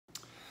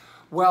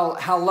Well,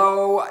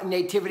 hello,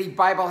 Nativity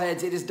Bible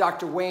Heads. It is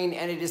Dr. Wayne,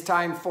 and it is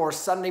time for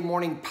Sunday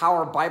morning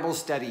Power Bible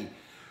Study.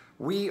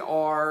 We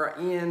are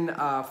in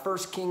 1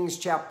 Kings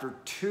chapter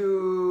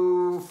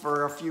 2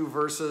 for a few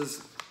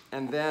verses,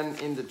 and then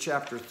into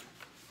chapter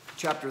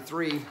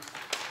 3,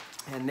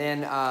 and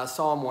then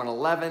Psalm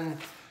 111,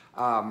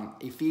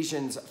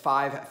 Ephesians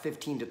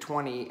 5:15 to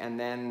 20, and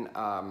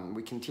then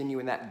we continue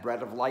in that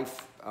bread of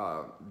life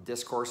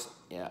discourse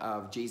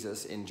of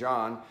Jesus in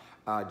John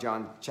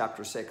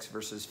chapter 6,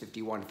 verses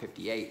 51 to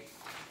 58.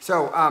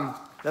 So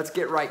let's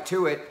get right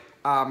to it.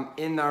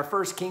 In our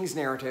First Kings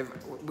narrative,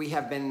 we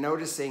have been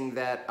noticing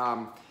that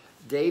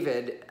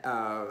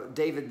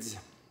David's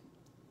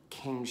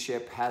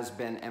kingship has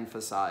been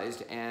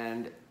emphasized,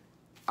 and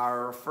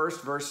our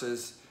first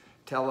verses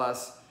tell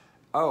us,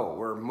 oh,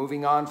 we're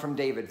moving on from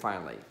David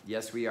finally.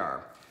 Yes, we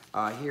are.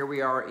 Here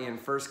we are in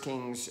 1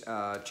 Kings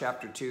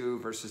chapter 2,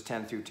 verses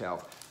 10 through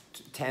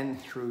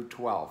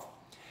 12.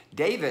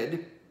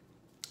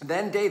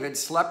 Then David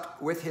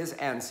slept with his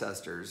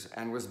ancestors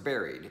and was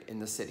buried in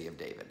the city of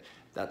David.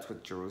 That's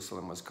what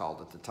Jerusalem was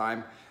called at the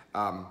time.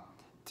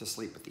 To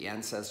sleep with the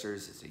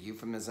ancestors is a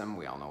euphemism.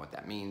 We all know what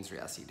that means.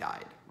 Yes, he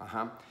died.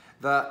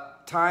 The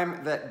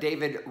time that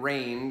David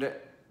reigned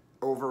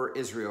over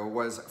Israel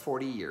was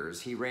 40 years.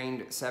 He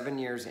reigned 7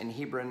 years in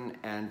Hebron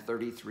and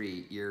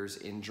 33 years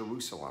in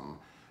Jerusalem.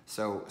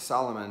 So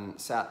Solomon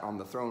sat on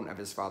the throne of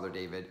his father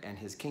David, and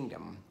his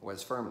kingdom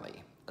was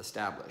firmly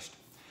established.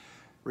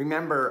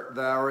 Remember,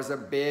 there was a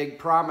big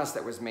promise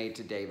that was made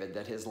to David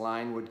that his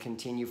line would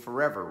continue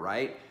forever,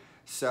 right?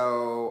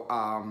 So,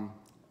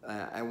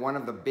 and one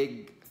of the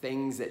big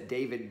things that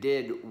David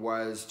did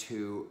was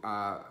to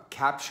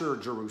capture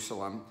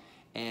Jerusalem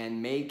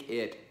and make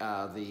it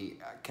the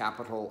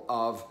capital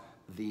of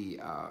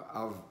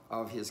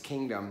his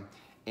kingdom.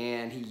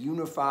 And he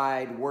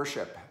unified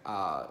worship,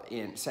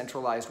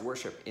 centralized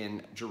worship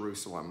in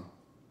Jerusalem.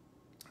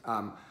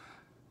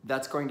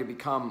 That's going to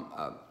become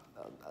a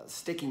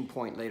sticking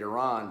point later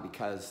on,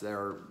 because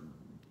there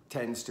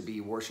tends to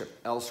be worship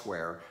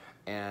elsewhere,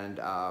 and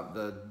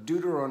the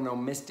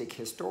Deuteronomistic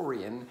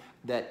historian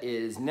that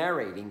is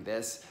narrating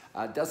this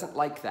doesn't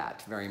like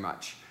that very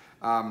much.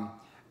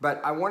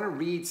 But I want to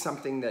read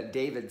something that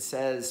David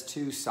says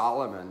to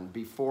Solomon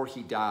before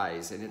he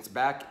dies, and it's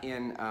back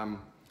in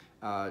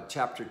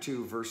chapter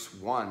 2, verse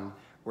 1,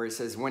 where it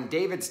says, "When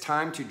David's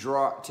time to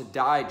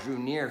die drew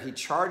near, he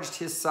charged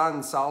his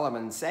son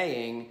Solomon,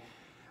 saying,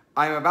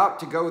 I am about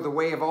to go the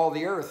way of all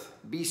the earth.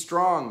 Be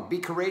strong, be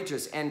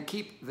courageous, and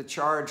keep the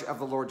charge of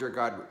the Lord your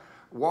God,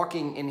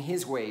 walking in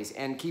his ways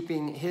and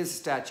keeping his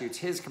statutes,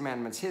 his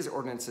commandments, his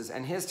ordinances,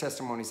 and his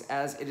testimonies,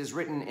 as it is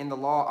written in the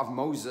law of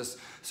Moses,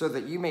 so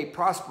that you may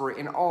prosper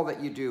in all that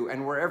you do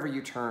and wherever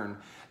you turn.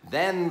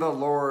 Then the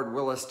Lord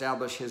will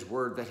establish his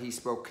word that he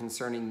spoke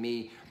concerning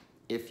me.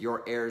 If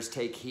your heirs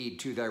take heed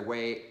to their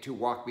way to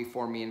walk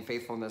before me in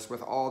faithfulness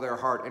with all their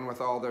heart and with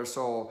all their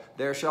soul,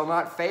 there shall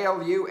not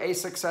fail you a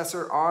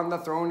successor on the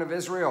throne of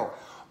Israel.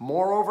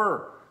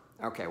 Moreover,"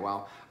 okay,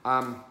 well,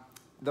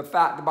 the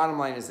bottom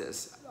line is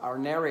this. Our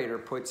narrator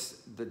puts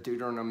the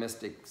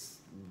Deuteronomistic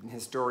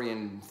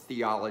historian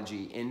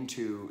theology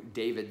into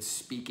David's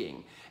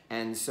speaking.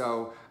 And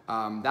so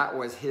that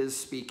was his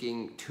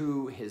speaking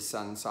to his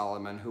son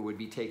Solomon, who would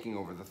be taking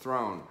over the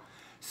throne.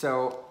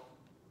 So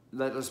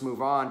let us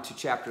move on to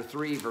chapter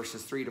 3,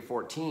 verses 3 to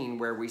 14,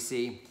 where we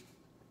see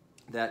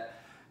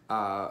that,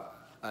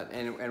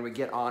 and we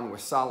get on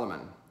with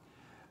Solomon.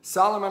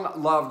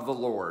 Solomon loved the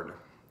Lord,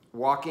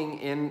 walking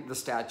in the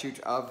statutes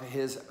of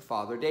his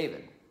father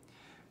David.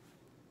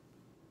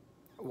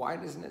 Why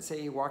doesn't it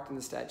say he walked in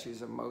the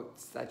statutes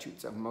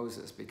of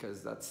Moses?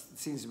 Because that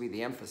seems to be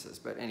the emphasis.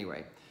 But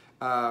anyway,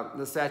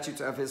 the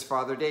statutes of his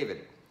father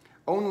David.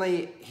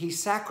 Only he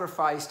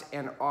sacrificed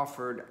and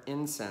offered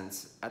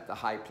incense at the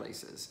high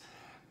places.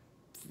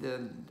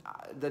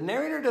 The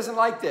narrator doesn't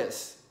like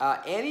this.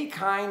 Any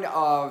kind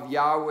of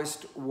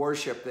Yahwist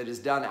worship that is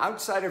done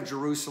outside of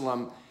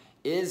Jerusalem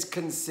is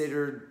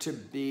considered to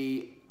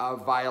be a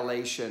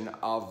violation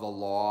of the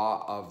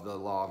law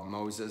of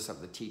Moses,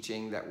 of the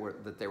teaching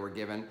that they were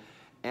given.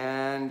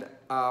 And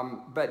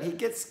but he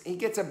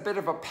gets a bit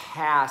of a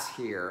pass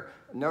here.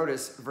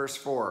 Notice verse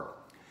 4.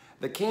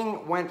 The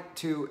king went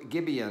to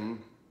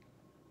Gibeon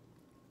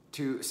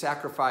to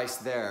sacrifice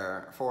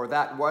there, for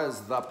that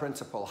was the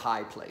principal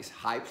high place.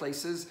 High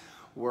places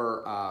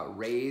were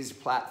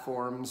raised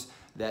platforms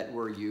that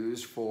were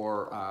used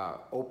for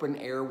open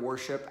air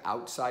worship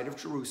outside of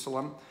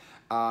Jerusalem.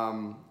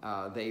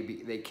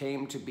 They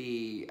came to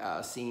be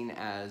seen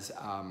as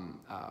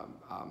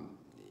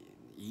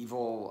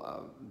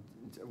evil.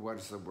 What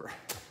is the word?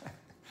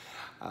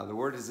 The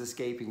word is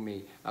escaping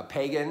me.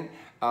 Pagan.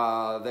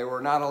 They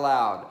were not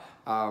allowed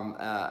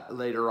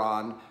later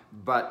on.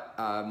 But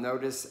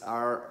notice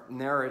our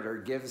narrator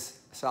gives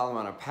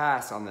Solomon a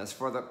pass on this.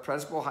 For the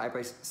principal high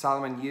place,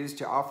 Solomon used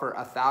to offer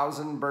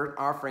 1,000 burnt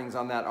offerings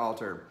on that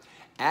altar.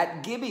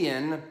 At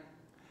Gibeon,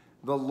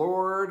 the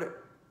Lord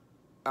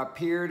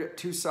appeared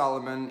to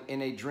Solomon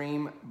in a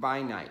dream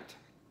by night.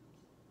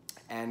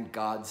 And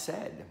God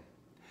said,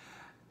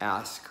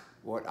 Ask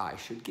what I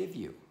should give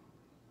you.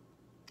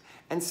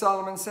 And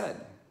Solomon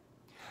said,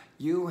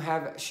 you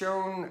have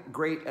shown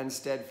great and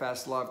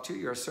steadfast love to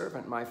your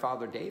servant, my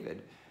father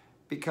David,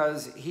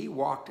 because he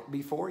walked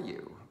before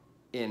you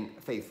in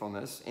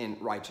faithfulness, in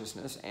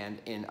righteousness, and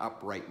in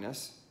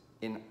uprightness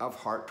of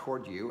heart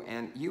toward you,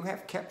 and you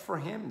have kept for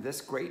him this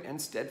great and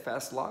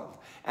steadfast love,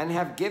 and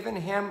have given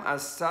him a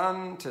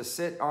son to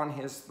sit on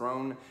his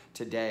throne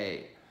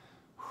today.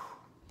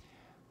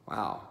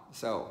 Wow.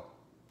 So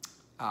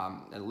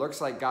it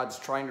looks like God's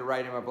trying to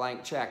write him a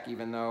blank check,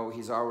 even though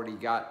he's already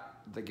got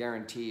the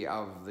guarantee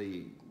of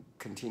the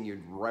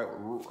continued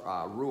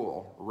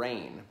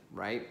reign,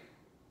 right?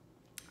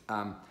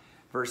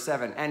 Verse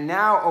 7, and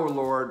now, O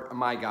Lord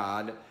my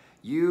God,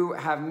 you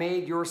have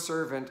made your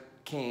servant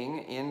king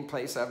in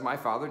place of my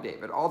father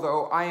David,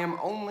 although I am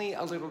only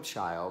a little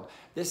child.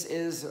 This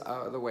is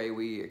the way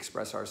we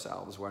express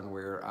ourselves when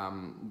we're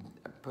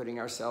putting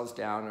ourselves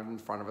down in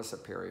front of a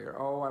superior.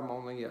 Oh, I'm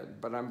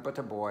but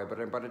a boy, but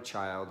I'm but a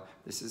child.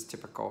 This is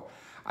typical.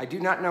 I do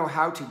not know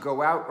how to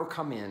go out or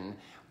come in.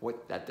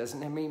 What that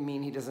doesn't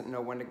mean he doesn't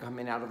know when to come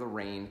in out of the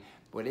rain.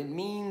 What it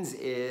means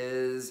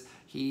is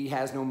he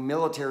has no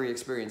military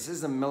experience. This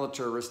is a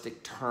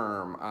militaristic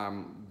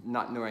term,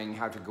 not knowing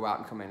how to go out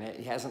and come in.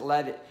 He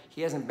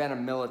hasn't been a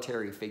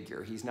military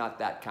figure. He's not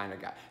that kind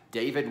of guy.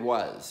 David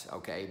was,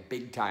 okay,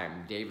 big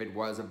time. David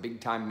was a big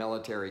time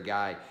military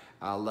guy,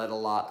 led a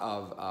lot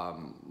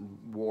of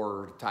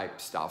war type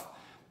stuff.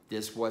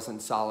 This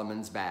wasn't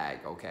Solomon's bag,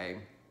 okay?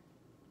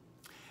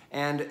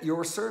 And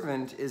your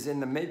servant is in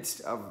the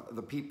midst of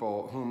the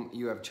people whom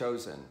you have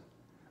chosen,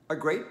 a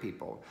great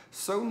people,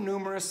 so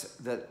numerous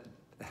that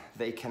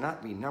they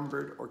cannot be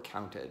numbered or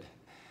counted.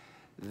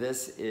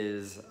 This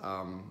is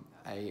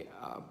a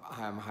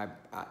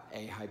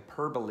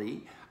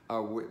hyperbole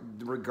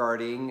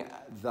regarding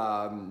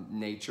the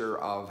nature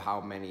of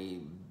how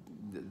many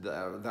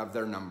of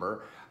their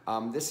number.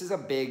 This is a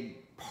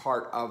big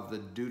part of the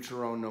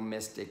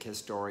Deuteronomistic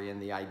historian,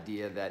 the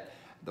idea that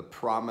the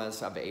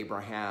promise of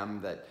Abraham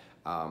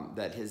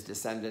that his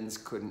descendants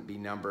couldn't be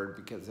numbered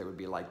because they would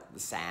be like the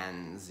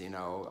sands, you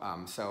know.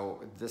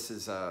 So this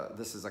is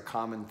a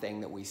common thing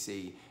that we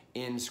see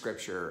in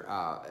Scripture,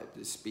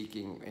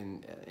 speaking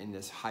in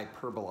this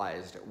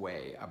hyperbolized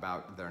way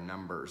about their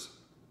numbers.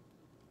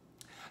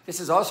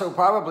 This is also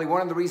probably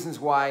one of the reasons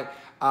why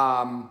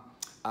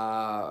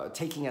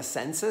taking a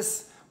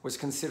census was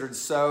considered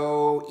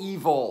so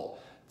evil.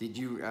 Did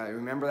you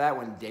remember that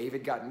when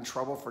David got in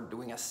trouble for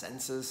doing a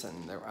census?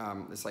 And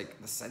it's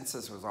like the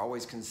census was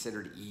always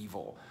considered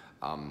evil.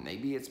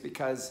 Maybe it's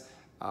because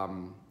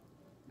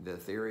the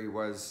theory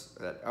was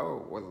that,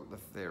 oh, well,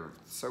 if they're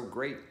so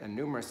great and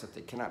numerous that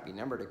they cannot be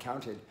numbered or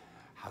counted,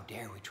 how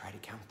dare we try to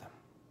count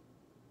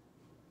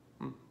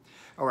them?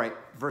 All right,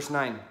 verse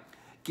 9.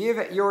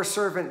 Give your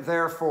servant,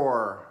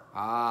 therefore.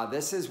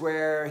 This is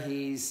where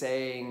he's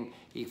saying,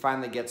 he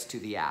finally gets to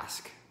the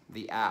ask.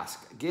 The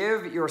ask.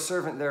 Give your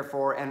servant,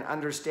 therefore, an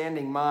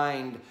understanding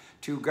mind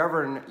to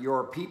govern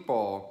your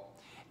people,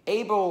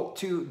 able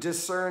to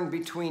discern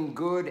between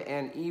good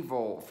and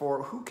evil.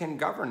 For who can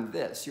govern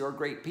this, your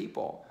great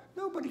people?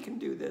 Nobody can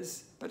do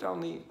this, but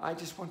only I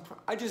just want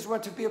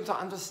to be able to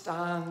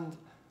understand.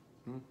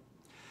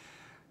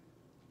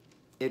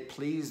 It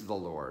pleased the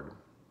Lord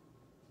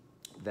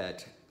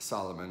that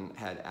Solomon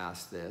had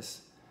asked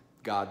this.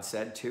 God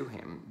said to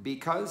him,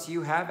 because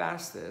you have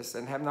asked this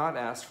and have not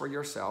asked for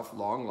yourself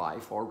long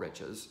life or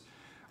riches,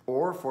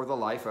 or for the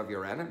life of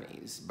your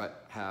enemies,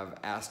 but have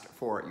asked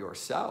for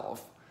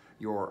yourself,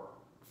 your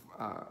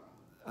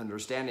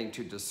understanding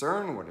to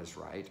discern what is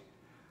right,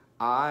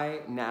 I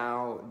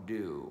now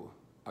do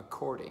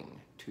according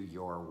to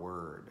your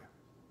word.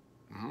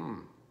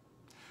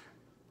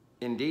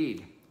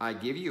 Indeed, I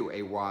give you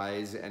a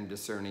wise and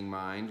discerning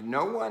mind.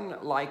 No one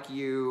like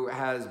you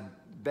has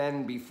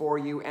been before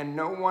you, and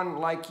no one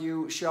like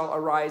you shall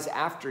arise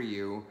after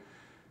you.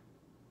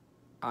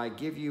 I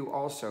give you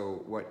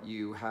also what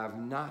you have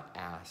not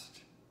asked,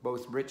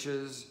 both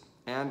riches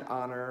and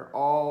honor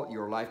all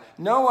your life.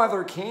 No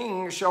other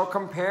king shall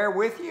compare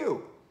with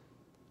you.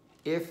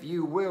 If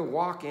you will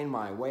walk in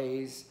my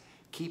ways,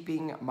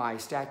 keeping my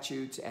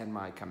statutes and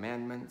my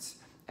commandments,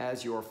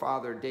 as your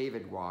father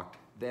David walked,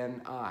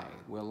 then I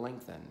will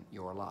lengthen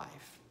your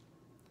life.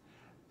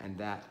 And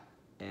that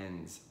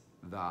ends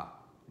the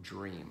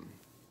dream.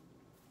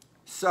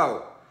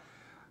 So,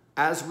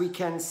 as we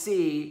can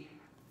see,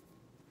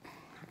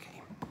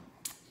 okay,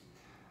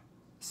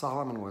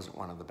 Solomon wasn't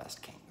one of the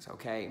best kings,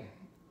 okay?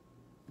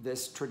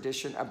 This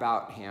tradition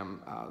about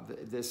him,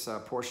 this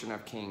portion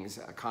of Kings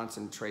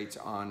concentrates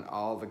on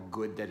all the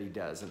good that he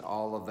does and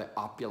all of the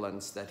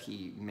opulence that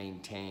he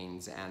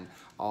maintains and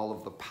all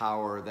of the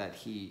power that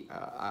he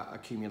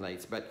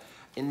accumulates. But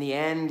in the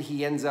end,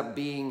 he ends up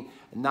being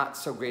not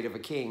so great of a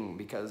king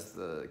because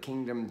the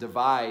kingdom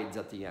divides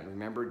at the end.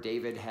 Remember,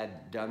 David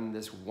had done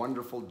this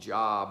wonderful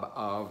job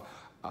of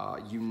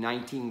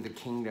uniting the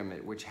kingdom,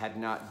 which had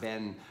not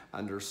been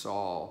under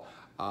Saul.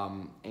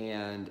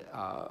 And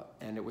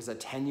it was a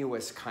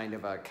tenuous kind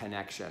of a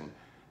connection.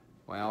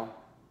 Well,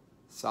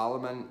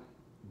 Solomon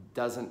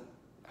doesn't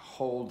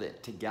hold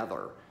it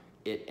together.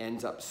 It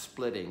ends up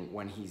splitting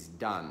when he's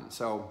done.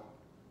 So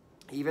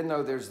even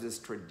though there's this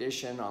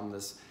tradition on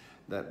this,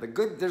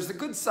 there's the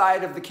good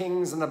side of the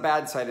kings and the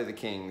bad side of the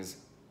kings.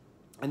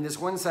 And this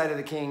one side of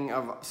the king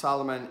of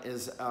Solomon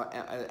is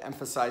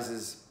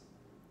emphasizes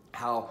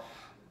how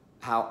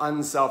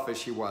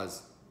unselfish he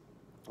was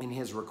in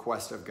his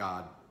request of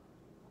God.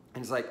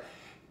 And it's like,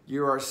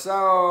 you are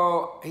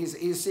so,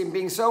 he's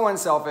being so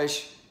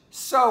unselfish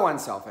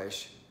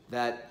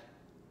that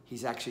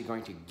he's actually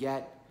going to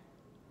get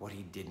what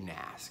he didn't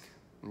ask,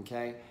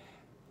 okay?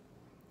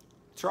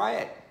 Try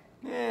it,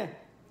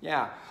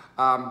 yeah.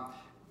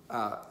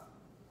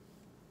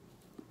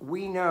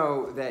 We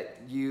know that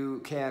you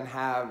can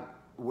have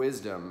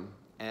wisdom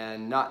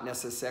and not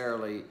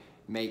necessarily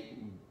make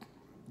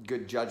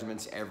good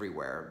judgments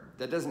everywhere.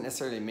 That doesn't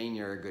necessarily mean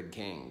you're a good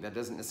king. That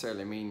doesn't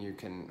necessarily mean you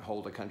can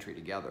hold a country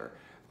together.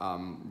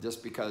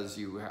 Just because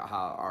you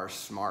are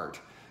smart,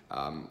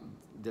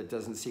 that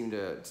doesn't seem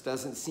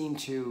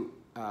to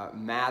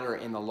matter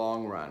in the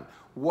long run.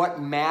 What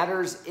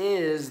matters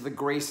is the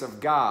grace of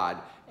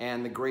God,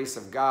 and the grace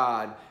of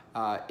God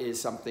is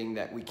something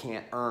that we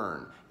can't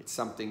earn. It's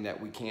something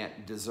that we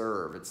can't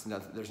deserve.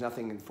 There's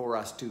nothing for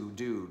us to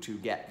do to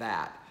get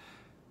that.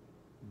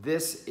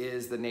 This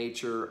is the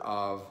nature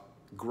of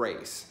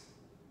grace.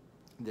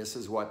 This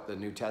is what the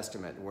New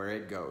Testament, where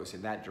it goes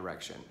in that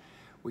direction.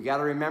 We got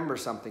to remember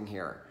something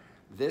here.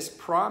 This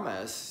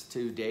promise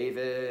to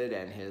David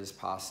and his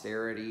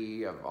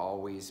posterity of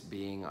always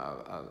being,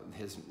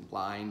 his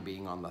line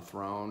being on the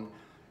throne,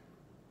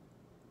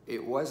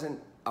 it wasn't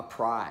a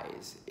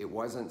prize. It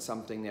wasn't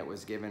something that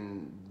was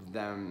given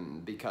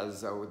them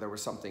because there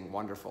was something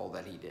wonderful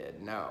that he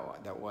did. No,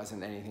 that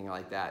wasn't anything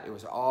like that. It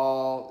was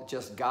all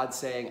just God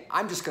saying,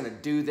 I'm just going to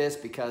do this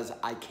because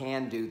I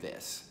can do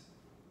this.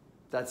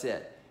 That's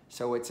it.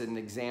 So it's an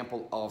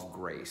example of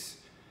grace.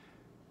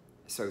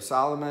 So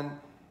Solomon,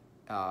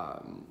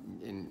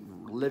 in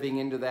living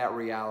into that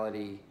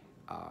reality,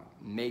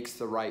 makes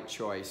the right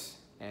choice,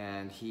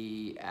 and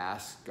he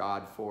asks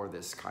God for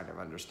this kind of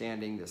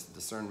understanding, this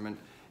discernment,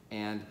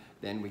 and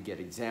then we get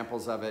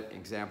examples of it,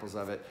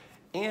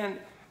 and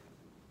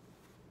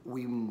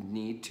we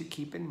need to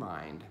keep in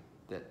mind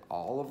that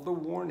all of the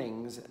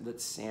warnings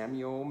that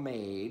Samuel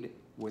made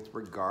with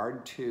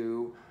regard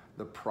to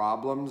the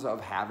problems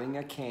of having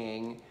a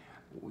king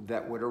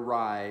that would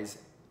arise,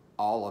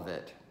 all of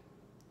it,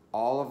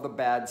 all of the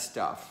bad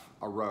stuff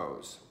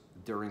arose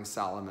during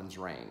Solomon's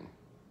reign.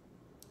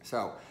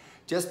 So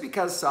just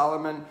because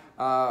Solomon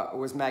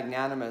was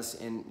magnanimous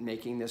in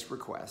making this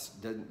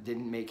request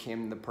didn't make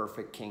him the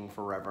perfect king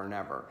forever and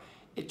ever.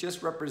 It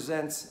just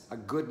represents a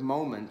good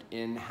moment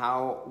in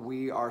how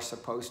we are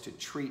supposed to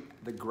treat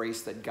the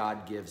grace that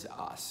God gives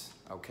us,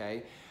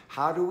 okay?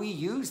 How do we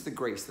use the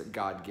grace that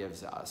God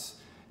gives us?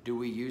 Do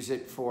we use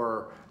it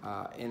for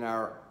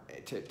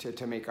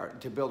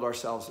to build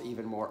ourselves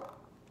even more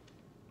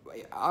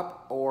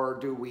up, or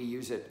do we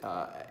use it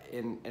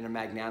in a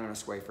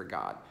magnanimous way for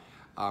God?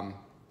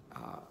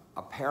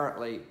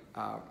 Apparently,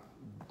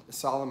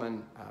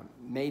 Solomon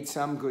made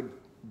some good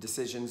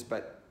decisions,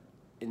 but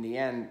in the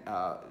end,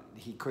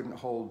 he couldn't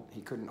hold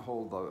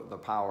the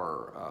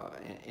power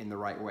in the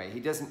right way. He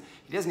doesn't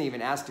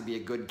even ask to be a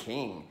good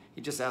king.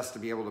 He just asks to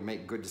be able to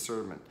make good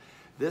discernment.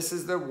 This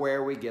is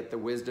where we get the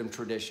wisdom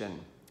tradition.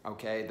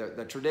 Okay,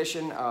 the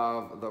tradition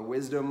of the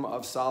wisdom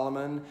of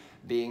Solomon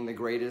being the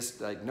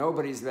greatest, like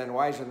nobody's been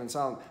wiser than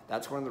Solomon.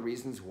 That's one of the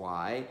reasons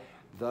why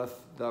the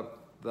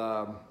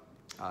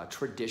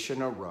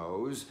tradition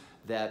arose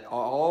that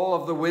all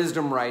of the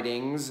wisdom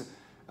writings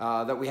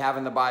that we have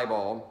in the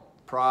Bible,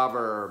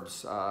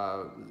 Proverbs,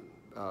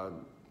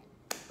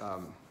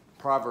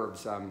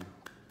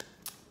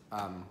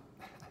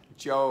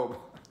 Job,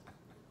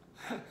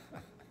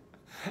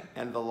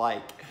 and the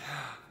like,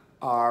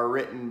 are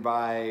written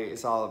by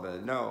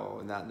Solomon.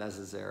 No, not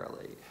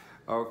necessarily.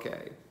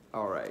 Okay,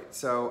 all right.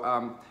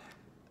 So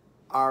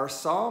our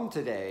psalm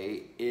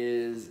today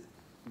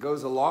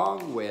goes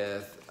along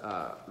with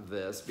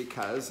this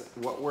because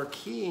what we're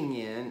keying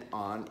in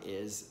on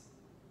is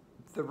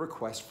the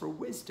request for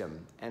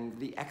wisdom and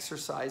the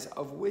exercise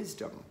of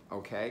wisdom,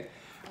 okay?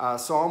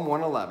 Psalm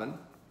 111,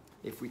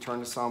 if we turn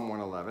to Psalm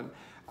 111,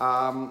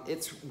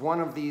 it's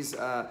one of these,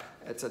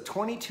 it's a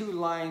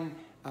 22-line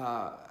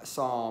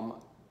psalm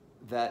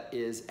that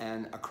is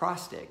an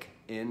acrostic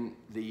in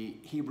the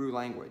Hebrew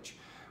language.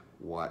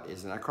 What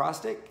is an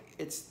acrostic?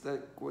 It's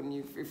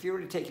if you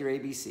were to take your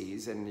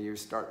ABCs and you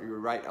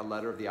write a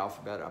letter of the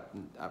alphabet up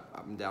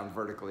and down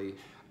vertically,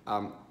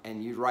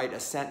 and you write a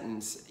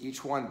sentence,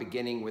 each one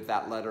beginning with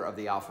that letter of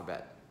the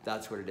alphabet.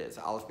 That's what it is.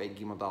 Aleph, Bet,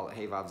 Gimel, Dalet,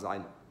 Hey, Vav,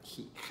 Zayin,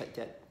 Chet,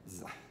 Tet,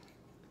 Zayin.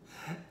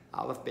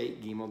 Aleph,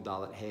 Bet, Gimel,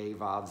 Dalet, Hey,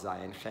 Vav,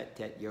 Zayin, Chet,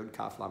 Tet, Yod,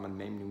 Kaf, Lamed,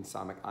 Mem, Nun,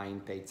 Samek, Ayin,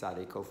 Pei,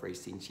 Tzadeh, Kof, Resh,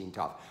 Sin, Shin,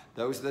 Tav.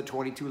 Those are the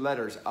 22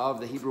 letters of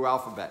the Hebrew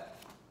alphabet.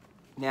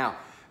 Now,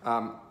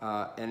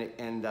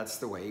 and that's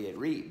the way it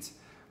reads.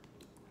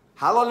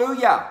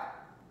 Hallelujah!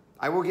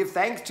 I will give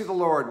thanks to the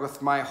Lord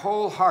with my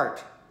whole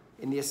heart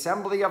in the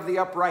assembly of the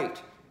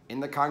upright. in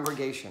the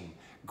congregation.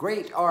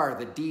 Great are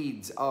the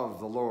deeds of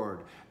the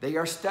Lord. They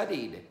are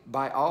studied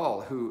by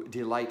all who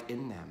delight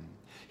in them.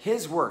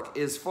 His work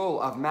is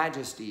full of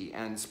majesty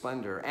and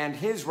splendor, and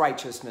his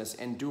righteousness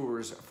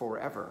endures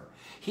forever.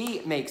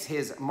 He makes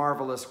his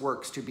marvelous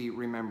works to be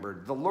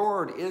remembered. The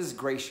Lord is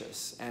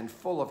gracious and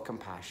full of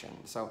compassion.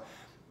 So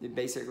it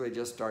basically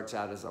just starts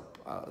out as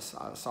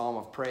a psalm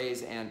of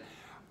praise. And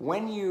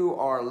when you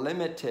are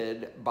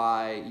limited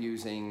by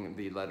using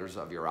the letters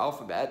of your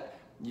alphabet,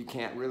 you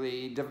can't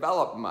really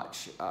develop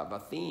much of a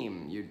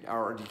theme. You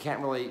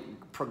can't really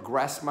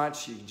progress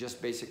much. You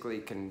just basically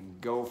can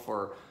go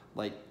for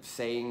like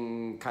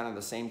saying kind of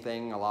the same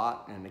thing a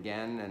lot and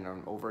again and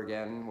over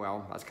again.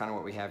 Well, that's kind of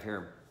what we have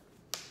here.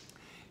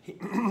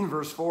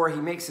 Verse 4,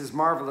 he makes his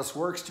marvelous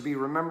works to be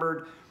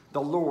remembered.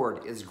 The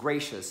Lord is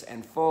gracious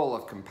and full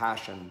of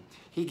compassion.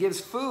 He gives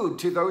food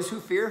to those who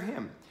fear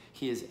him.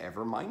 He is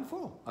ever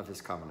mindful of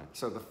his covenant.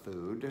 So the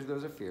food to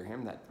those who fear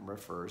him, that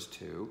refers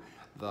to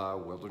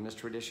the wilderness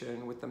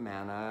tradition with the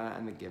manna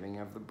and the giving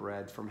of the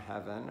bread from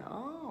heaven.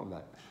 Oh,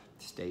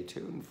 stay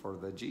tuned for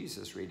the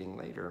Jesus reading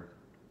later.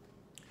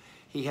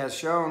 He has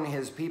shown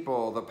his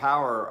people the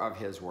power of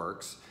his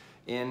works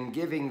in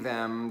giving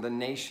them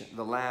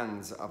the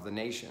lands of the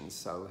nations.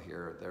 So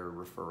here they're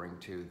referring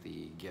to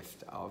the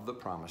gift of the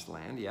promised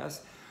land,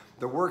 yes.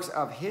 The works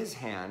of his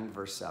hand,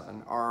 verse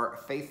 7, are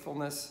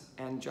faithfulness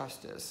and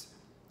justice.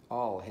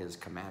 All his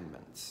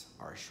commandments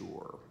are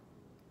sure.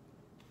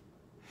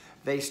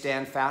 They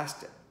stand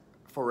fast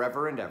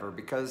forever and ever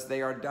because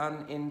they are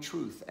done in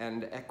truth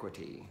and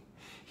equity.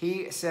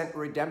 He sent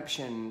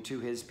redemption to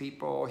his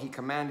people. He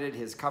commanded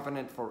his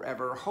covenant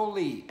forever.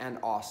 Holy and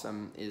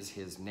awesome is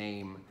his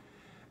name.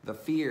 The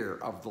fear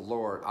of the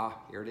Lord,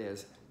 here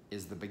it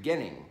is the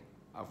beginning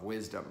of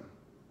wisdom.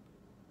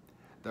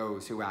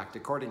 Those who act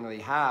accordingly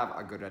have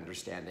a good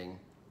understanding.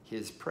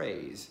 His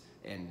praise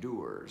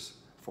endures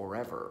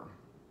forever.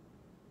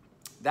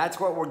 That's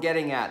what we're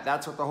getting at.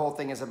 That's what the whole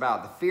thing is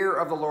about. The fear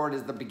of the Lord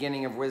is the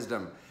beginning of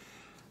wisdom.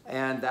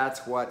 And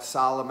that's what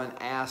Solomon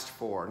asked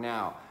for.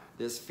 Now,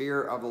 this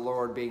fear of the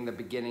Lord being the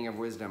beginning of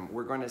wisdom.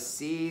 We're going to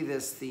see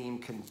this theme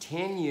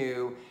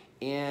continue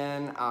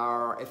in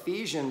our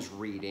Ephesians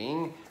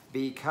reading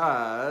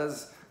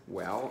because,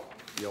 well,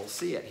 you'll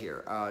see it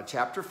here.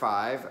 Chapter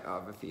 5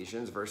 of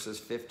Ephesians, verses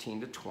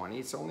 15 to 20.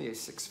 It's only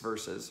 6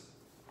 verses.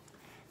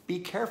 Be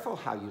careful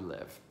how you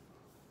live,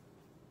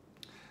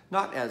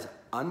 not as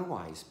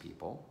unwise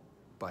people,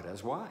 but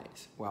as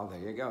wise. Well, there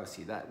you go.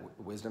 See that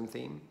wisdom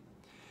theme?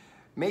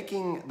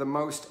 Making the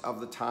most of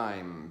the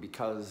time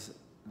because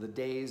the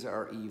days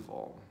are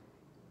evil.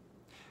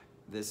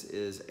 This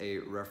is a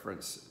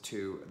reference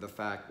to the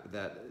fact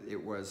that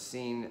it was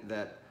seen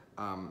that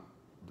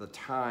the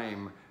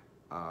time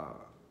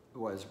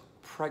was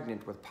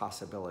pregnant with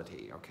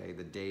possibility, okay?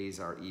 The days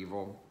are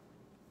evil.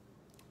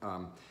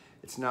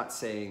 It's not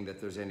saying that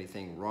there's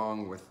anything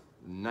wrong with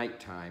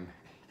nighttime.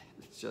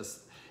 It's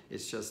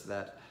just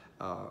that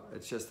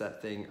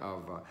thing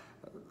of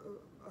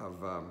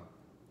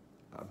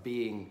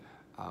being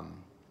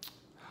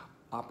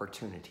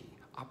opportunity,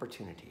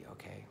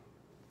 okay?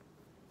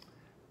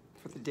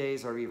 For the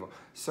days are evil.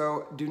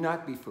 So do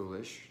not be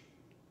foolish,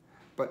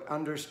 but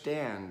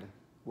understand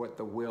what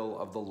the will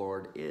of the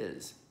Lord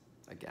is.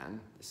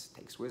 Again, this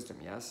takes wisdom,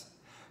 yes?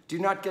 Do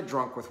not get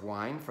drunk with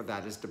wine, for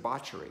that is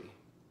debauchery,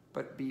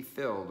 but be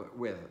filled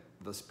with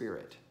the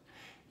Spirit.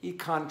 He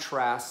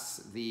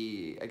contrasts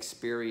the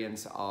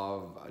experience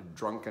of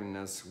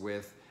drunkenness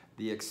with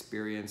the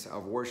experience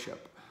of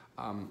worship.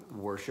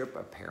 Worship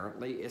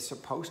apparently is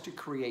supposed to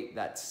create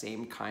that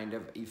same kind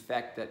of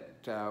effect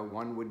that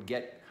one would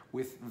get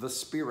with the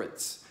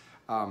spirits.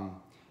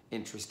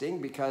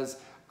 Interesting, because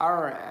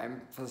our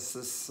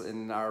emphasis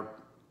in our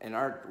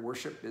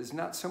worship is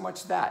not so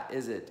much that,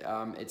 is it?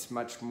 It's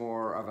much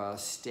more of a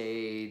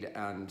staid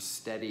and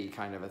steady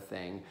kind of a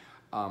thing.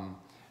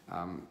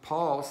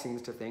 Paul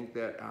seems to think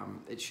that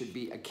it should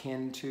be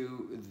akin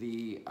to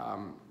the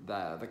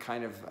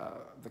kind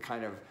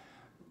of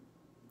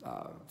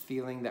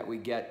feeling that we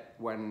get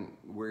when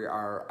we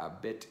are a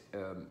bit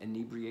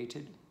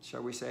inebriated,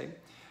 shall we say.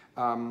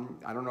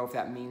 I don't know if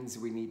that means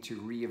we need to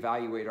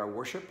reevaluate our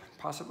worship,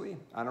 possibly.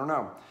 I don't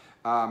know.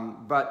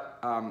 But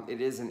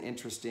it is an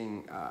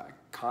interesting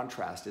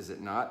contrast, is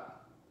it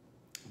not?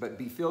 But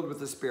be filled with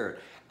the Spirit.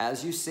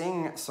 As you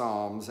sing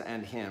psalms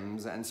and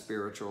hymns and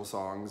spiritual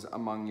songs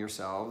among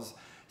yourselves,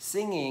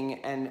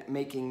 singing and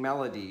making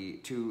melody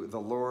to the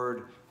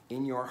Lord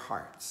in your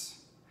hearts,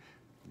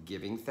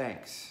 giving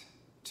thanks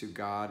to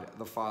God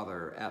the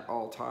Father at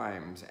all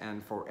times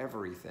and for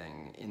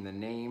everything in the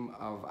name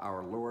of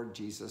our Lord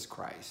Jesus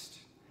Christ.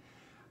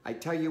 I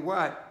tell you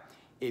what,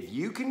 if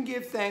you can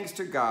give thanks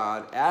to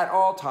God at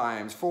all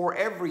times for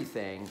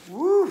everything,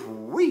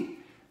 woo-wee,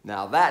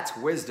 now that's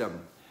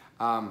wisdom.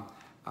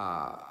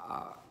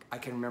 I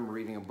can remember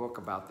reading a book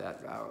about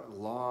that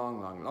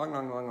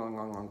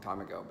long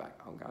time ago. Back,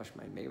 oh gosh,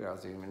 maybe I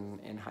was even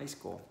in high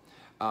school.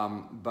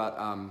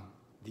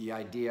 The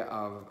idea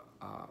of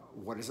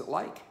what is it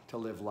like to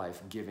live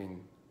life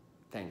giving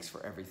thanks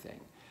for everything?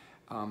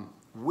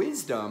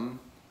 wisdom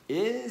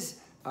is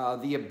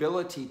the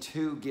ability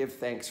to give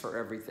thanks for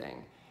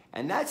everything.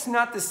 And that's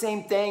not the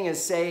same thing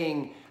as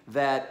saying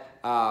that,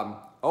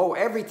 oh,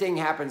 everything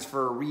happens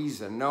for a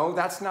reason. No,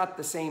 that's not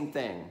the same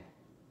thing.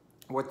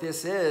 What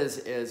this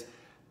is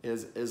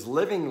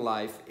living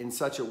life in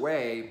such a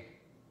way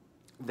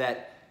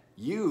that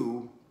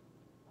you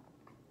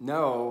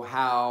know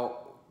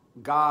how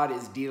God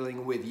is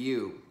dealing with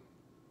you.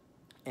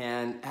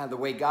 And how the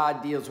way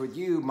God deals with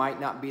you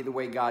might not be the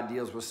way God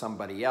deals with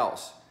somebody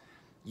else.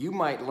 You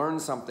might learn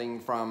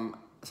something from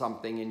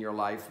something in your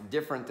life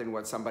different than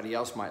what somebody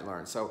else might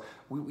learn. So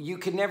you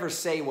can never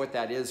say what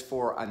that is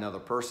for another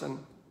person.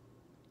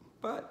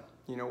 But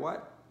you know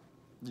what?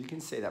 You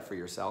can say that for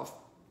yourself.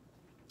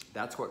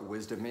 That's what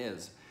wisdom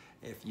is.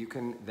 If you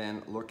can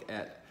then look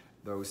at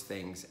those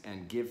things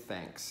and give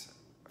thanks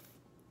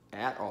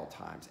at all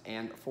times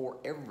and for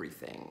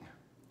everything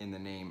in the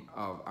name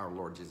of our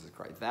Lord Jesus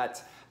Christ.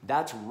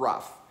 That's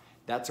rough.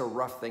 That's a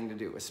rough thing to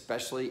do,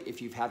 especially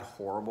if you've had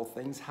horrible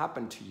things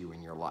happen to you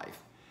in your life.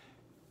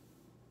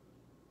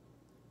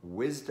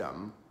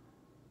 Wisdom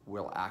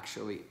will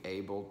actually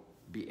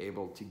be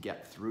able to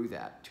get through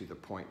that to the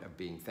point of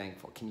being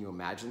thankful. Can you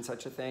imagine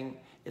such a thing?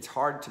 It's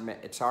hard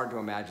to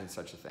imagine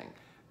such a thing,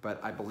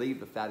 but I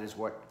believe that is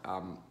what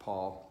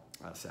Paul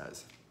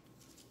says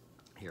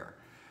here.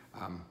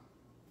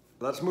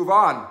 Let's move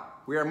on.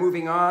 We are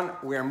moving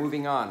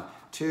on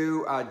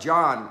to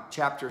John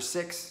chapter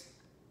 6,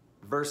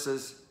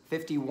 verses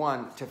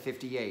 51 to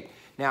 58.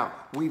 Now,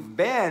 we've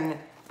been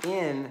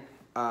in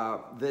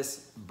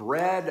this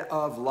bread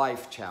of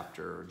life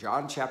chapter,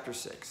 John chapter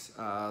 6.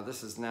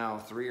 This is now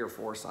 3 or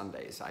 4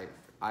 Sundays.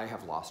 I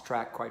have lost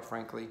track, quite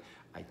frankly.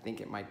 I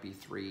think it might be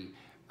 3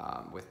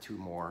 with 2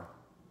 more.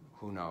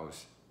 Who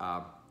knows?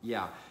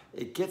 Yeah,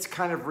 it gets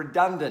kind of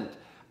redundant.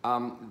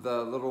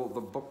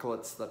 The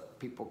booklets that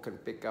people can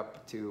pick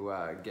up to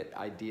get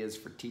ideas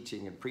for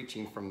teaching and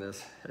preaching from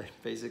this, it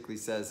basically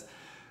says,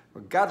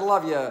 well, God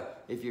love you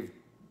if you've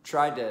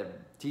tried to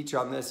teach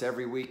on this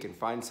every week and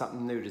find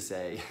something new to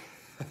say.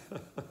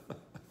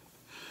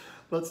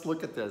 Let's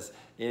look at this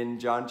in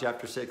John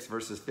chapter 6,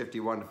 verses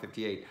 51 to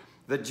 58.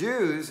 The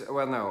Jews,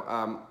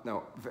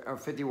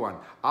 51.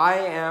 I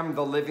am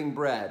the living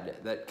bread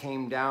that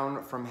came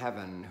down from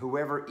heaven.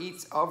 Whoever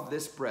eats of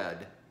this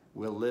bread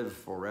will live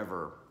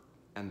forever.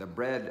 And the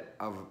bread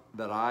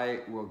that I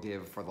will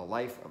give for the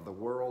life of the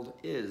world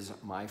is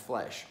my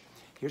flesh.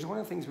 Here's one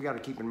of the things we got to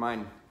keep in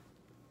mind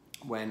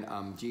when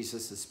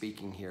Jesus is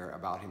speaking here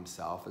about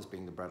himself as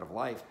being the bread of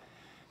life.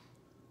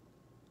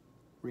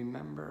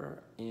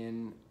 Remember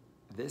in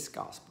this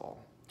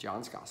gospel,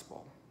 John's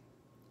gospel,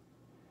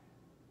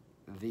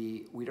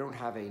 we don't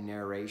have a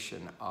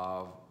narration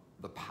of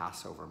the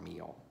Passover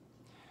meal.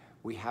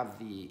 We have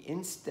the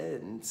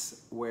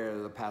instance where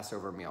the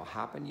Passover meal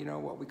happened, you know,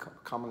 what we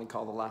commonly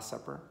call the Last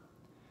Supper,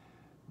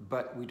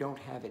 but we don't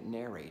have it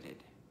narrated.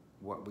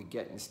 What we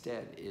get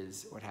instead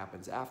is what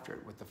happens after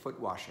it with the foot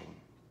washing.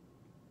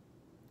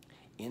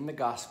 In the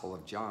Gospel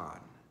of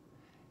John,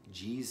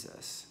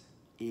 Jesus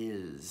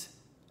is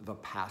the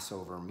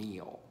Passover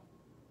meal.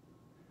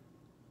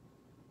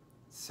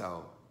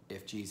 So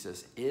if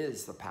Jesus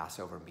is the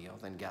Passover meal,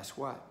 then guess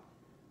what?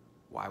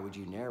 Why would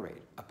you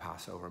narrate a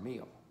Passover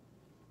meal?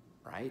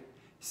 Right?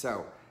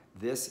 So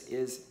this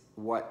is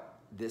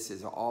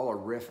all a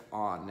riff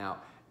on. Now,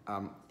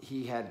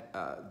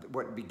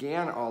 what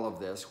began all of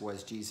this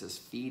was Jesus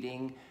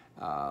feeding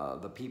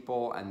the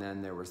people, and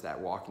then there was that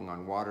walking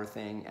on water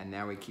thing, and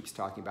now he keeps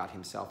talking about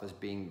himself as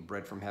being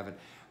bread from heaven.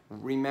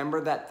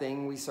 Remember that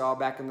thing we saw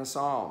back in the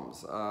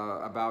Psalms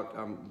about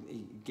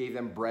he gave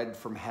them bread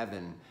from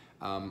heaven,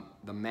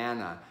 the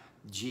manna.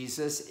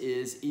 Jesus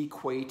is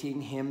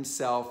equating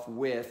himself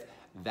with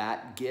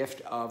that gift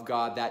of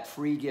God, that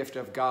free gift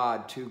of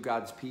God to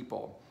God's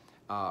people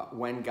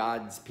when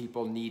God's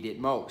people need it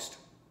most,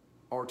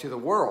 or to the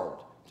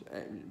world.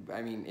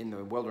 I mean, in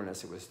the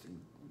wilderness, it was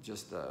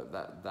just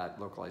that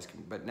localized.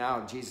 But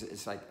now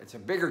Jesus, it's a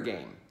bigger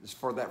game. It's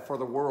for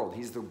the world.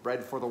 He's the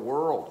bread for the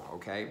world,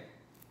 okay?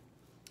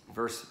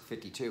 Verse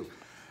 52.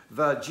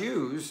 The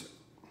Jews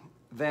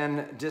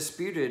then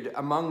disputed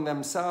among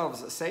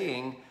themselves,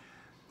 saying,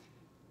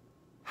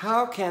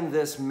 how can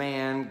this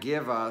man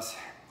give us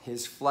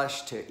his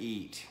flesh to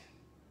eat?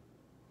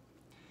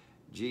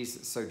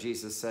 So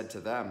Jesus said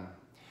to them,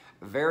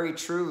 very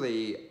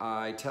truly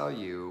I tell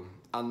you,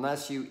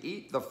 unless you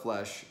eat the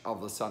flesh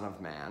of the Son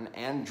of Man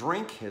and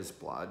drink his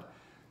blood,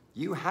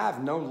 you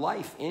have no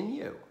life in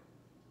you.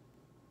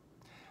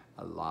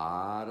 A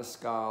lot of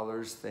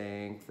scholars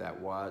think that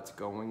what's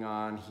going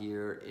on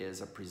here is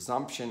a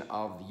presumption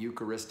of the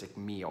Eucharistic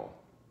meal.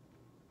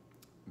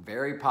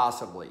 Very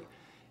possibly.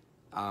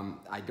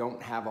 I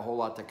don't have a whole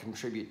lot to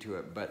contribute to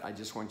it, but I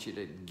just want you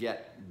to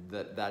get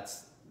that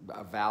that's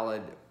a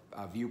valid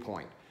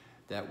viewpoint,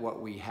 that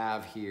what we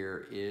have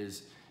here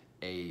is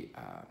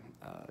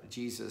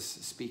Jesus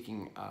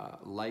speaking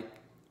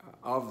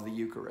of the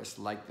Eucharist,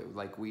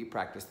 like we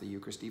practice the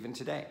Eucharist even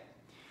today.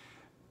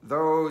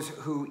 Those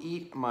who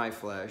eat my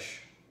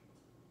flesh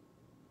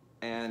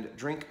and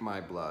drink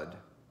my blood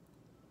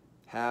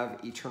have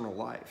eternal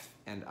life,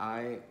 and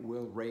I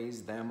will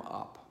raise them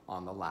up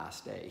on the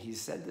last day. He's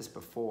said this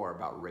before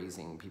about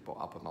raising people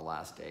up on the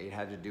last day. It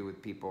had to do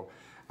with people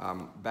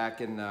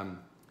back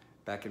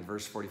in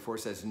verse 44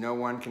 says, no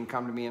one can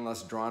come to me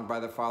unless drawn by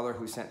the Father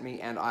who sent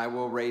me, and I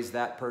will raise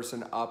that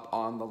person up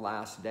on the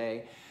last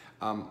day.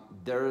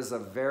 There is a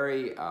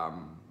very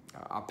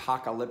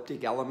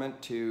apocalyptic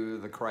element to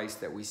the Christ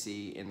that we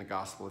see in the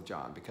Gospel of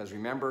John, because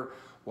remember,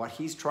 what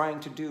he's trying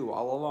to do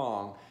all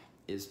along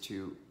is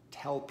to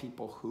tell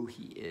people who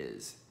he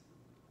is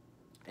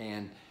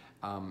and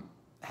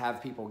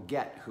have people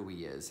get who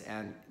he is.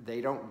 And they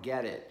don't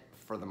get it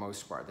for the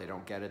most part. They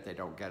don't get it, they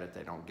don't get it,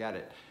 they don't get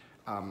it.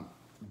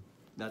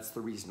 That's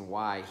the reason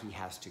why he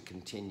has to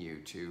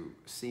continue to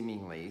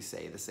seemingly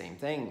say the same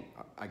thing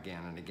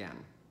again and again.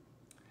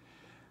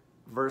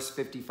 Verse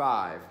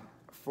 55,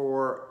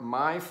 for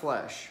my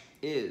flesh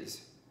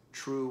is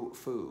true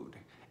food,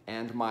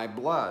 and my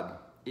blood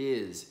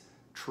is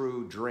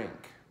true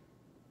drink.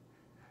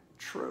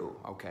 True,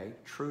 okay,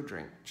 true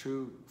drink,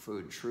 true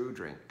food, true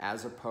drink,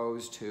 as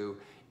opposed to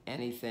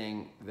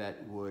anything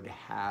that would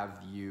have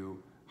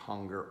you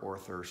hunger or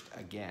thirst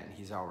again.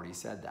 He's already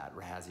said that,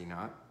 has he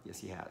not? Yes,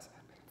 he has.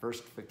 Verse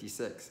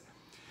 56,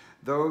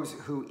 those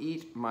who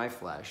eat my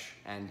flesh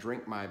and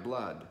drink my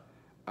blood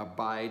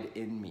abide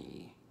in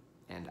me,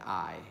 and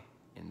I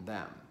in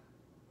them.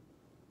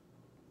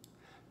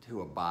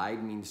 To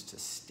abide means to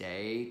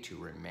stay, to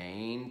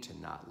remain, to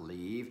not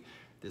leave.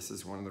 This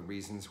is one of the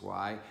reasons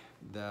why,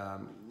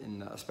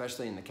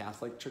 especially in the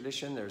Catholic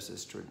tradition, there's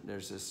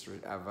this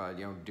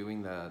of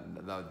doing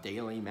the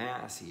daily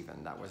Mass.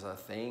 Even that was a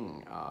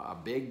thing, a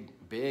big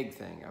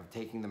thing of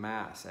taking the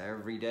Mass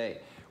every day.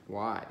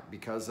 Why?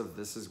 Because of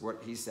this is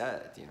what he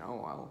said.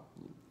 Well,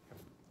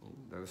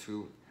 those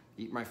who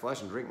eat my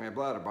flesh and drink my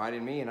blood abide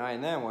in me, and I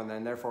in them. Well,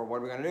 then therefore, what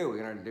are we going to do? We're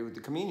going to do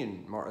the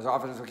communion as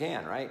often as we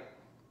can, right?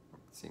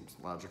 Seems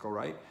logical,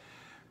 right?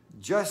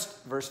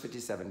 Just verse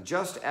 57.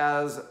 Just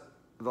as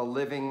the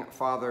living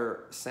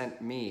Father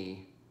sent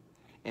me,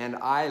 and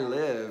I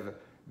live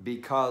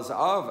because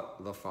of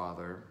the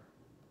Father,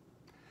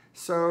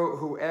 so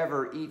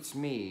whoever eats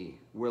me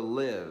will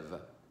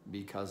live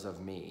because of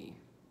me.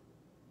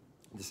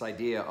 This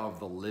idea of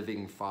the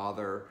living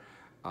Father,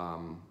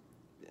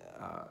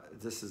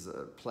 this is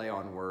a play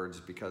on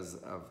words because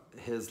of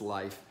his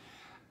life.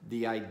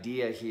 The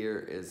idea here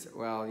is,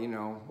 well,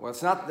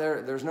 it's not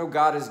there. There's no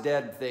God is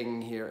dead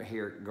thing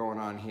here going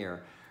on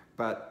here,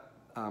 but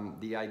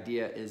the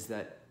idea is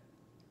that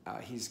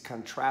he's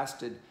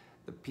contrasted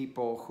the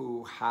people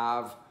who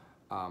have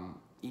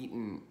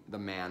eaten the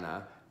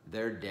manna,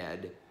 they're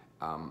dead,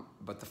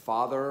 but the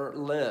Father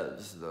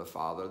lives, the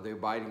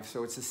abiding,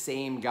 so it's the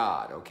same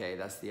God, okay?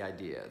 That's the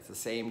idea. It's the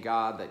same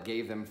God that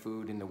gave them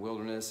food in the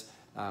wilderness.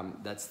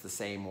 That's the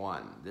same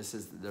one.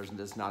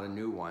 There's not a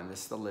new one.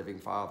 This is the living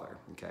Father,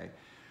 okay?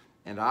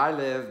 And I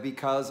live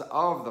because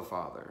of the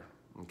Father,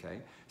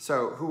 okay?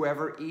 So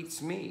whoever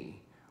eats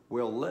me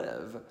will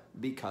live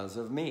because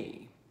of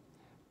me.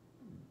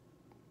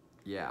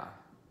 Yeah.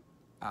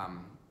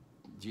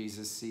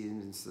 Jesus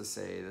seems to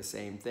say the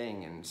same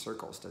thing in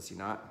circles, does he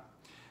not?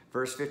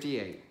 Verse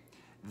 58,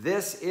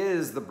 this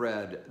is the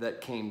bread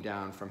that came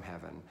down from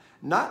heaven,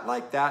 not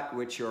like that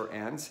which your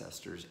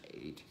ancestors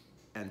ate,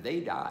 and they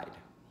died.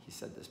 He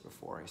said this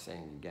before, he's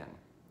saying it again.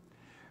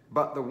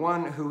 But the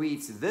one who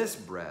eats this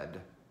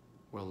bread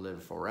will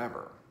live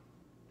forever.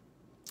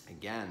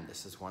 Again,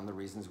 this is one of the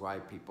reasons why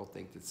people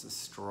think this is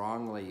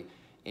strongly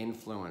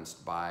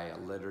influenced by a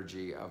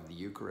liturgy of the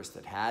Eucharist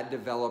that had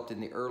developed in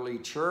the early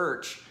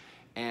church,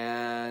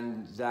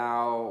 and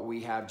now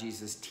we have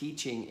Jesus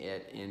teaching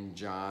it in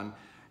John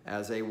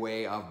as a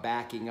way of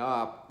backing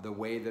up the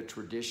way the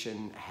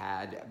tradition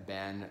had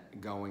been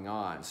going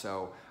on.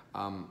 So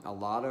a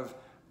lot of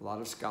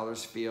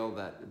scholars feel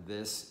that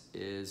this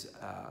is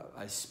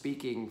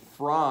speaking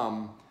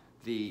from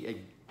the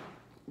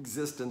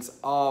existence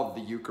of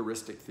the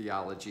Eucharistic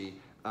theology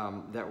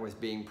that was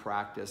being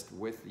practiced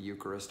with the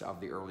Eucharist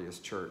of the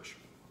earliest church,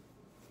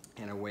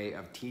 and a way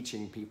of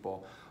teaching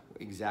people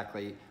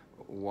exactly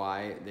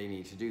why they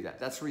need to do that.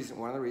 That's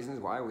one of the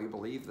reasons why we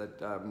believe that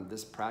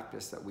this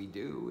practice that we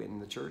do in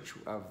the church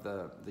of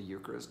the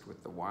Eucharist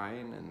with the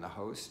wine and the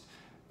host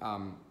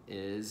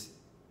is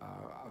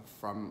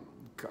from,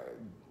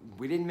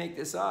 we didn't make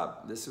this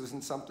up. This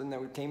wasn't something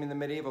that came in the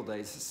medieval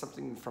days. This is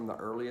something from the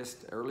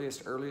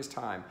earliest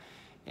time.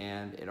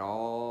 And it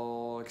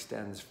all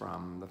extends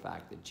from the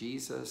fact that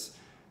Jesus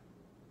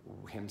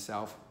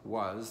himself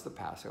was the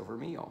Passover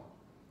meal.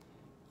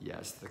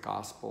 Yes, the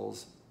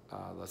Gospels,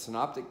 the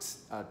Synoptics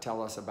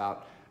tell us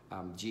about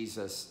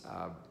Jesus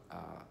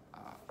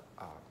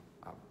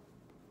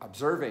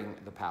observing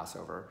the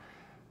Passover.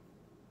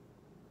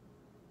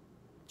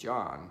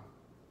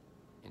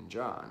 In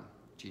John,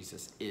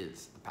 Jesus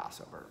is the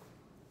Passover.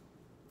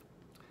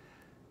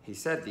 He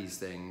said these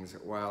things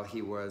while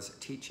he was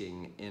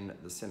teaching in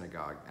the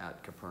synagogue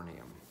at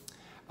Capernaum.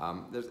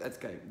 That's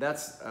okay.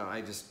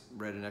 I just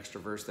read an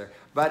extra verse there,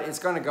 but it's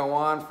going to go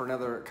on for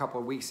another couple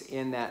of weeks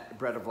in that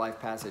bread of life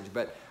passage.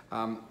 But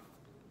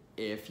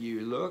if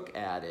you look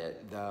at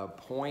it, the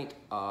point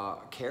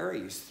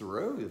carries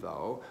through,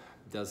 though,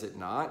 does it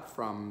not?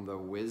 From the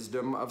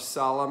wisdom of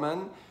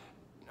Solomon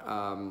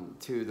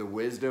to the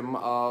wisdom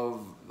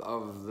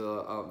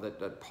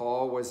that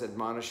Paul was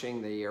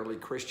admonishing the early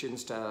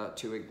Christians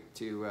to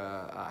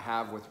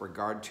have with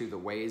regard to the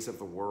ways of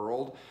the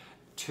world,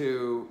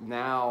 to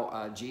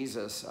now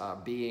Jesus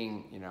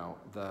being,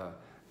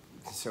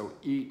 so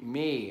eat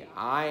me.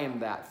 I am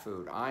that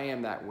food. I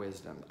am that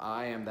wisdom.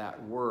 I am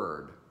that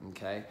word.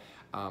 Okay,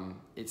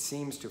 it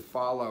seems to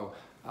follow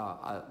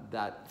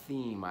that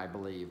theme, I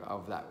believe,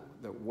 of that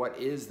what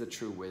is the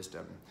true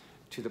wisdom,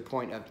 to the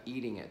point of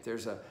eating it.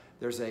 There's a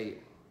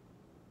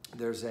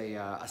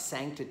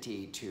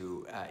sanctity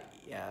to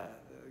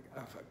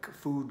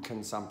food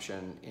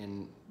consumption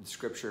in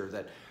Scripture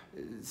that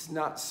it's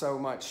not so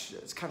much.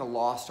 It's kind of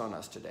lost on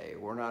us today.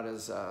 We're not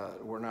as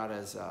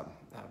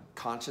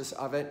conscious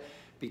of it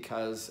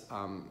because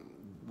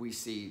we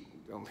see.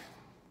 Oh,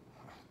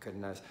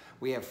 goodness,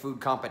 we have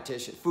food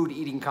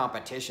eating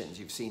competitions.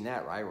 You've seen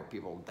that, right? Where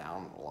people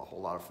down a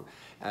whole lot of food.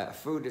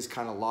 Food has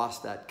kind of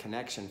lost that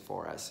connection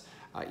for us.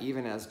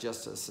 Even as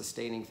just a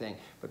sustaining thing.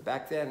 But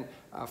back then,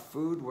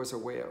 food was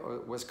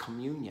was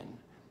communion.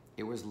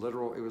 It was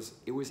literal.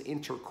 It was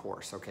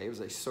intercourse. Okay, it was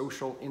a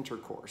social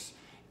intercourse,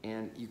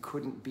 and you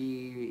couldn't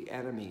be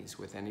enemies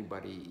with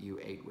anybody you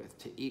ate with.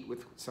 To eat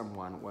with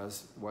someone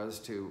was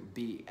to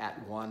be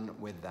at one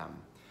with them.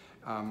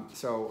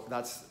 So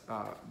that's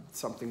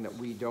something that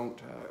we don't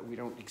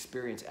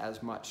experience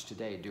as much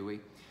today, do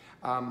we?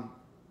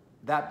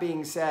 That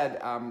being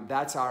said,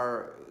 that's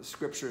our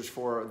scriptures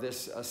for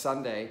this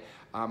Sunday.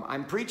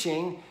 I'm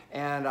preaching,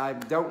 and I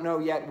don't know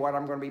yet what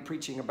I'm going to be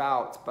preaching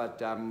about,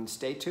 but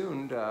stay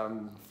tuned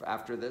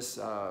after this.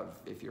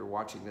 If you're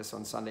watching this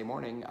on Sunday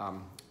morning,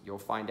 you'll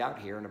find out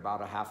here in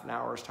about a half an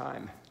hour's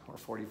time, or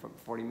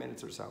 40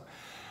 minutes or so.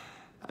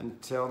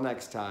 Until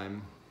next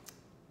time,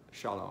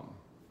 shalom.